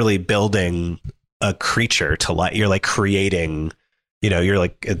were literally building a creature to life. You're like creating, you know, you're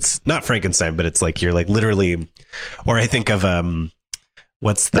like, it's not Frankenstein, but it's like you're like literally, or I think of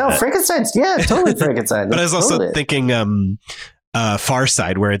what's the Frankenstein's totally Frankenstein. But I was also thinking Far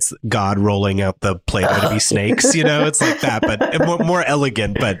Side, where it's God rolling out the Play-Doh to be snakes. You know, it's like that, but more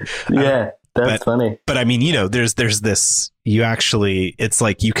elegant. But yeah, that's funny. But I mean, you know, there's this. You actually, it's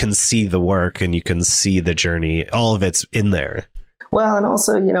like you can see the work and you can see the journey. All of it's in there. Well, and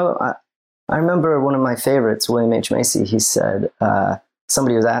also, you know, I remember one of my favorites, William H. Macy. He said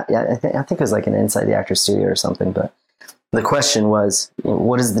somebody was at, I think it was like an Inside the Actors Studio or something, but the question was, you know,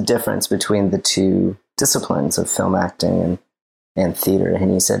 what is the difference between the two disciplines of film acting and theater?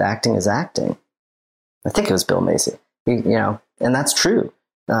 And he said, acting is acting. I think it was Bill Macy, you know, and that's true.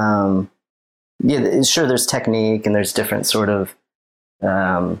 Yeah, sure, there's technique and there's different sort of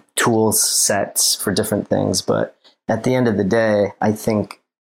tools sets for different things. But at the end of the day, I think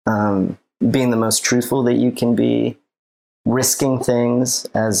being the most truthful that you can be, risking things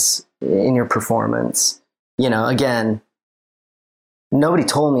as in your performance, you know, again, nobody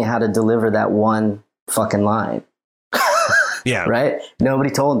told me how to deliver that one fucking line. Yeah. Right? Nobody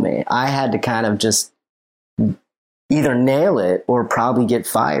told me. I had to kind of just either nail it or probably get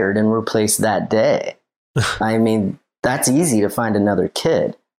fired and replaced that day. I mean, that's easy to find another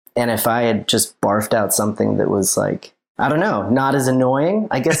kid. And if I had just barfed out something that was like, I don't know, not as annoying,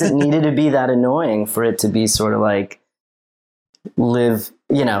 I guess it needed to be that annoying for it to be sort of like live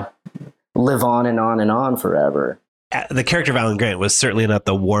on and on and on forever. The character of Alan Grant was certainly not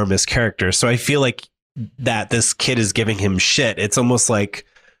the warmest character. So I feel like that this kid is giving him shit. It's almost like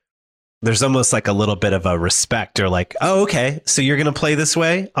there's almost like a little bit of a respect, or like, oh, okay, so you're going to play this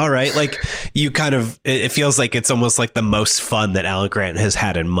way. All right. Like you kind of, it feels like it's almost like the most fun that Alan Grant has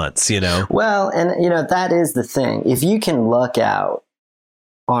had in months, you know? Well, and you know, that is the thing. If you can luck out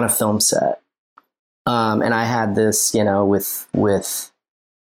on a film set, and I had this, you know, with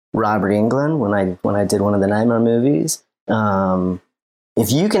Robert Englund when I did one of the Nightmare movies.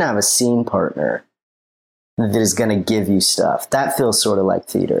 If you can have a scene partner that is going to give you stuff, that feels sort of like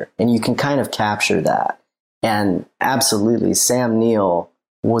theater, and you can kind of capture that. And absolutely, Sam Neill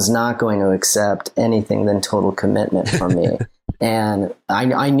was not going to accept anything than total commitment from me. And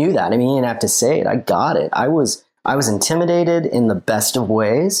I knew that. I mean, he didn't have to say it. I got it. I was intimidated in the best of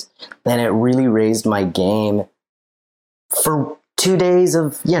ways, and it really raised my game for 2 days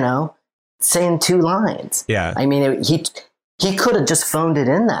of, you know, saying 2 lines. Yeah. I mean, he could have just phoned it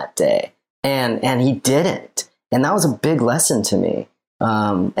in that day, and he didn't. And that was a big lesson to me.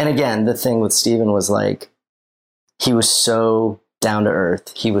 And again, the thing with Steven was like, he was so down to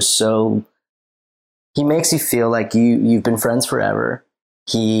earth. He makes you feel like you've been friends forever.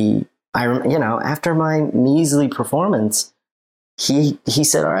 After my measly performance, he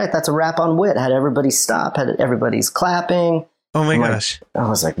said, all right, that's a wrap on Wit. Had everybody stop, had everybody's clapping. Oh my gosh. I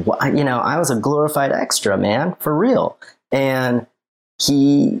was like, what? You know, I was a glorified extra, man, for real. And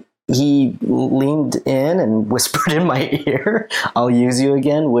he leaned in and whispered in my ear, I'll use you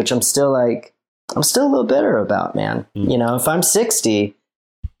again, which I'm still a little bitter about, man. You know, if I'm 60,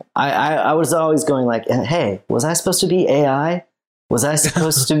 I was always going like, hey, was I supposed to be AI? Was I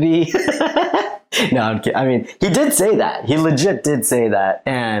supposed to be? No, I'm kidding. I mean, he did say that. He legit did say that.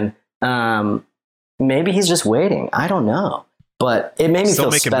 And maybe he's just waiting. I don't know. But it made me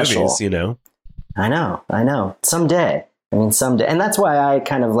feel special. Movies, you know? I know. Someday. And that's why I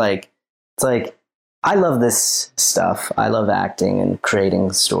kind of like, it's like, I love this stuff. I love acting and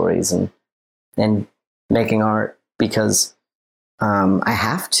creating stories and making art because I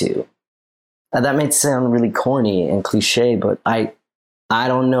have to. That may sound really corny and cliche, but I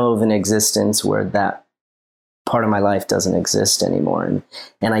don't know of an existence where that part of my life doesn't exist anymore.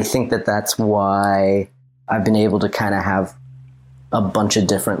 And I think that that's why I've been able to kind of have a bunch of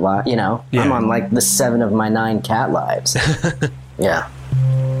different lives, you know? Yeah. I'm on like the 7 of my 9 cat lives. Yeah.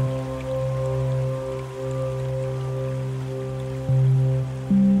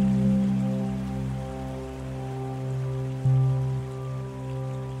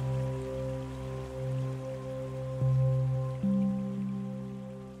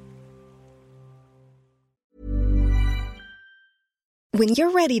 When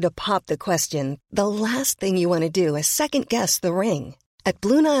you're ready to pop the question, the last thing you want to do is second-guess the ring. At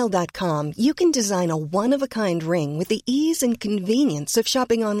BlueNile.com, you can design a one-of-a-kind ring with the ease and convenience of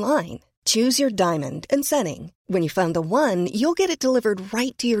shopping online. Choose your diamond and setting. When you find the one, you'll get it delivered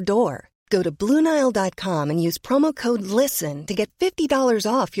right to your door. Go to BlueNile.com and use promo code LISTEN to get $50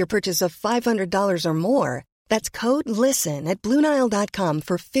 off your purchase of $500 or more. That's code LISTEN at BlueNile.com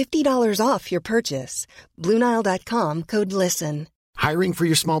for $50 off your purchase. BlueNile.com, code LISTEN. Hiring for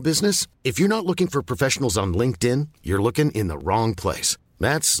your small business? If you're not looking for professionals on LinkedIn, you're looking in the wrong place.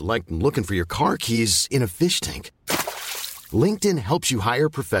 That's like looking for your car keys in a fish tank. LinkedIn helps you hire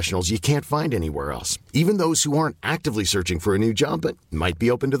professionals you can't find anywhere else, even those who aren't actively searching for a new job but might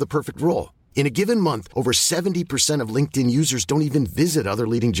be open to the perfect role. In a given month, over 70% of LinkedIn users don't even visit other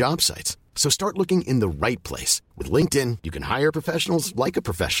leading job sites. So start looking in the right place. With LinkedIn, you can hire professionals like a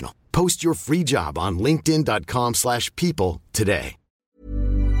professional. Post your free job on linkedin.com/people today.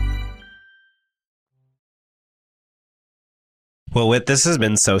 Well, Whit, this has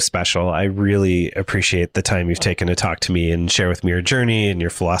been so special. I really appreciate the time you've taken to talk to me and share with me your journey and your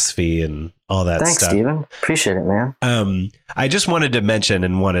philosophy and all that Thanks, stuff. Thanks, Stephen. Appreciate it, man. I just wanted to mention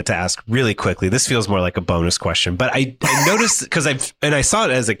and wanted to ask really quickly. This feels more like a bonus question, but I noticed because I saw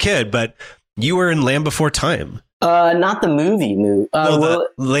it as a kid, but you were in Land Before Time. Not the movie. The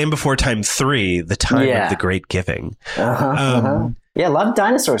Land Before Time 3, The Time of the Great Giving. Yeah, a lot of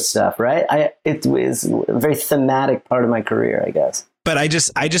dinosaur stuff, right? It was a very thematic part of my career, I guess. But I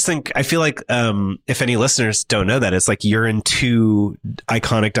just think, I feel like if any listeners don't know that, it's like you're in 2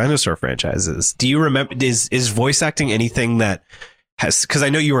 iconic dinosaur franchises. Do you remember, is voice acting anything that has, because I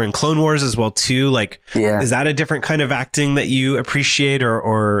know you were in Clone Wars as well too, like, is that a different kind of acting that you appreciate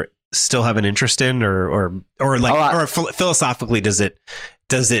or still have an interest in, or philosophically, is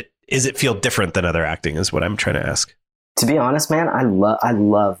it feel different than other acting is what I'm trying to ask. To be honest, man, I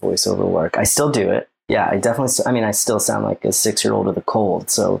love voiceover work. I still do it. Yeah, I definitely. I mean, I still sound like a 6-year-old with a cold,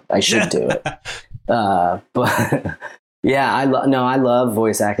 so I should do it. But yeah, I love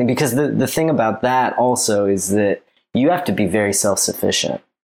voice acting because the thing about that also is that you have to be very self-sufficient.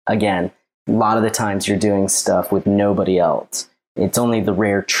 Again, a lot of the times you're doing stuff with nobody else. It's only the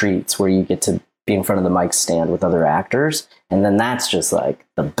rare treats where you get to be in front of the mic stand with other actors, and then that's just like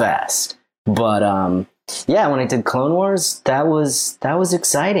the best. But yeah, when I did Clone Wars, that was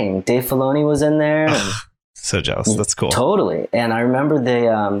exciting. Dave Filoni was in there. And so jealous. That's cool. Totally. And I remember they,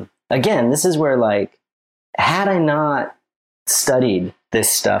 again, this is where, like, had I not studied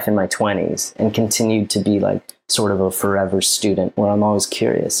this stuff in my 20s and continued to be like sort of a forever student where I'm always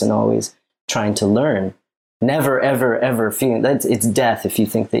curious and always trying to learn, never, ever, ever feeling that it's death if you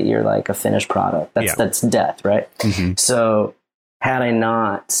think that you're like a finished product. That's death, right? Mm-hmm. So had I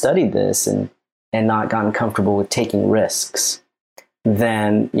not studied this and not gotten comfortable with taking risks,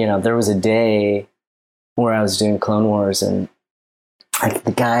 then, there was a day where I was doing Clone Wars and like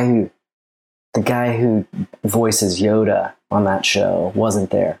the guy who voices Yoda on that show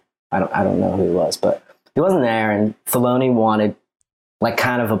wasn't there. I don't know who he was, but he wasn't there, and Filoni wanted like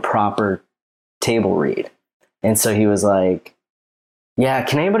kind of a proper table read. And so he was like, yeah,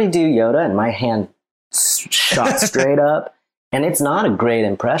 can anybody do Yoda? And my hand shot straight up, and it's not a great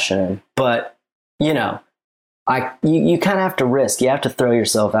impression, but you kind of have to risk. You have to throw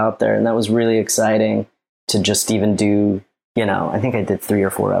yourself out there. And that was really exciting to just even do, I think I did 3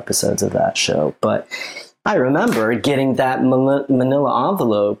 or 4 episodes of that show. But I remember getting that manila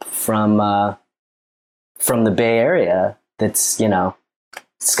envelope from the Bay Area that's,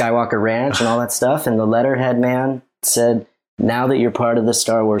 Skywalker Ranch and all that stuff. And the letterhead man said, now that you're part of the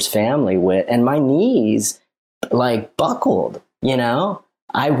Star Wars family, Whit. And my knees like buckled,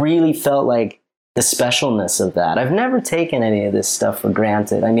 I really felt like the specialness of that. I've never taken any of this stuff for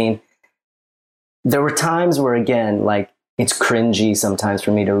granted. I mean, there were times where, again, like it's cringy sometimes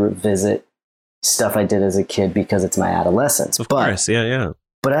for me to revisit stuff I did as a kid because it's my adolescence. Of course, yeah.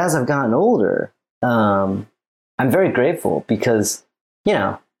 But as I've gotten older, I'm very grateful because,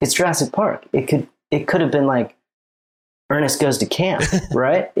 it's Jurassic Park. It could have been like Ernest Goes to Camp,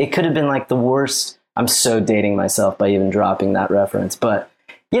 right? It could have been like the worst. I'm so dating myself by even dropping that reference, but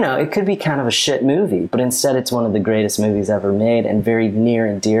it could be kind of a shit movie, but instead it's one of the greatest movies ever made and very near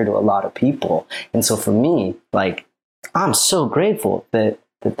and dear to a lot of people. And so for me, like, I'm so grateful that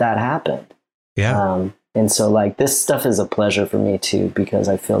happened. Yeah. And so like this stuff is a pleasure for me too, because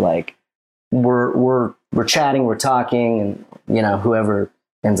I feel like we're chatting, we're talking, and whoever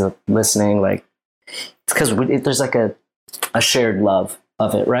ends up listening, like, it's because there's like a shared love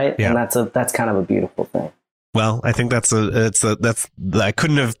of it, right? Yeah. And that's kind of a beautiful thing. Well, I think I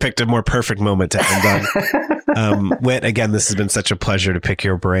couldn't have picked a more perfect moment to end on. Whit, again, this has been such a pleasure to pick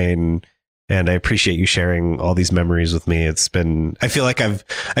your brain, and I appreciate you sharing all these memories with me. It's been, I feel like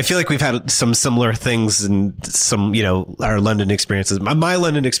we've had some similar things and some, our London experiences. My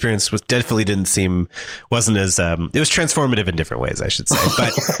London experience wasn't as, it was transformative in different ways, I should say,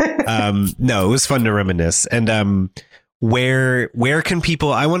 but, no, it was fun to reminisce. And, where can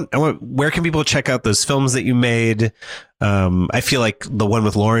people where can people check out those films that you made? I feel like the one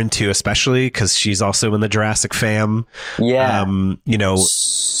with Lauren too, especially because she's also in the Jurassic fam. Yeah.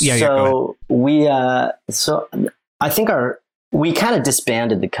 So we I think we kind of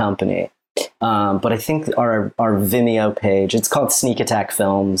disbanded the company But I think our Vimeo page, it's called Sneak Attack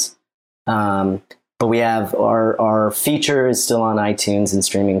Films. But we have our feature is still on iTunes and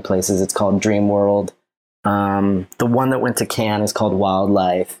streaming places. It's called Dream World. The one that went to Cannes is called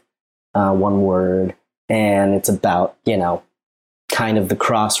Wildlife, one word. And it's about, kind of the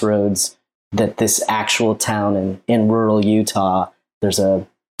crossroads that this actual town in rural Utah, there's a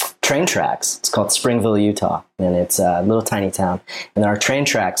train tracks. It's called Springville, Utah, and it's a little tiny town. And there are train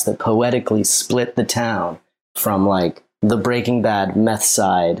tracks that poetically split the town from like the Breaking Bad meth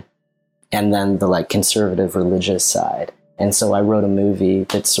side and then the like conservative religious side. And so I wrote a movie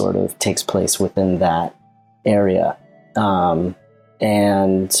that sort of takes place within that area.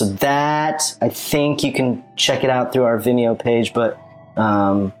 And so that, I think you can check it out through our Vimeo page, but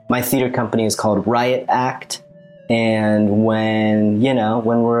my theater company is called Riot Act. And when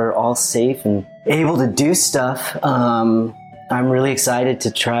we're all safe and able to do stuff, I'm really excited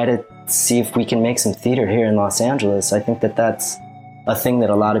to try to see if we can make some theater here in Los Angeles. I think that that's a thing that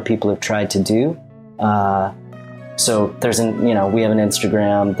a lot of people have tried to do. So we have an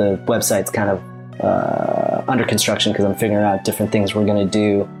Instagram. The website's kind of under construction because I'm figuring out different things we're going to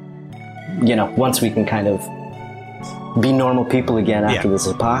do, once we can kind of be normal people again after this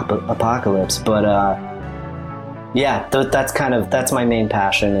apocalypse. But that's my main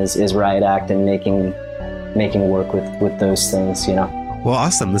passion is Riot Act and making work with those things, Well,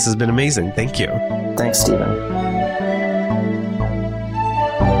 awesome. This has been amazing. Thank you. Thanks, Stephen.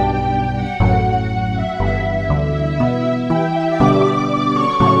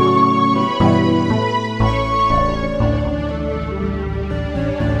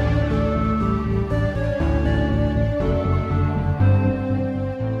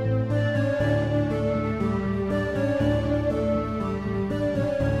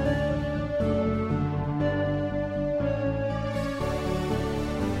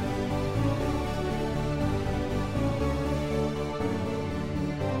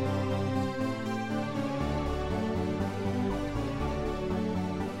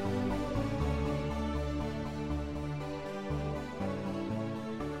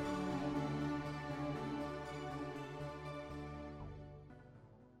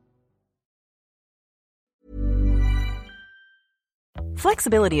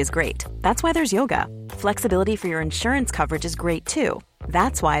 Flexibility is great. That's why there's yoga. Flexibility for your insurance coverage is great too.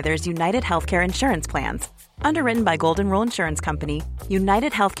 That's why there's United Healthcare Insurance Plans. Underwritten by Golden Rule Insurance Company,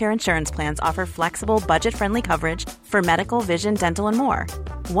 United Healthcare Insurance Plans offer flexible, budget-friendly coverage for medical, vision, dental, and more.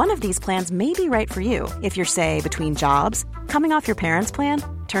 One of these plans may be right for you if you're, say, between jobs, coming off your parents' plan,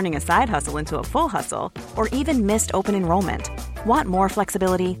 turning a side hustle into a full hustle, or even missed open enrollment. Want more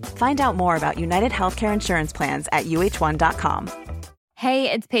flexibility? Find out more about United Healthcare Insurance Plans at uh1.com.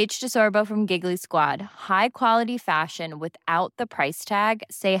 Hey, it's Paige DeSorbo from Giggly Squad. High quality fashion without the price tag.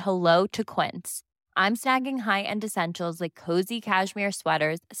 Say hello to Quince. I'm snagging high-end essentials like cozy cashmere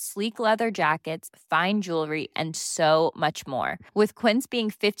sweaters, sleek leather jackets, fine jewelry, and so much more. With Quince being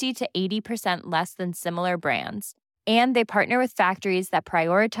 50 to 80% less than similar brands. And they partner with factories that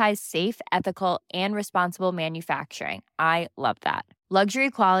prioritize safe, ethical, and responsible manufacturing. I love that.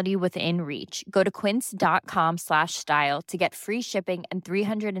 Luxury quality within reach. Go to quince.com/style to get free shipping and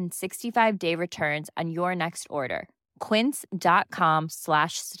 365-day returns on your next order.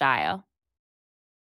 Quince.com/style.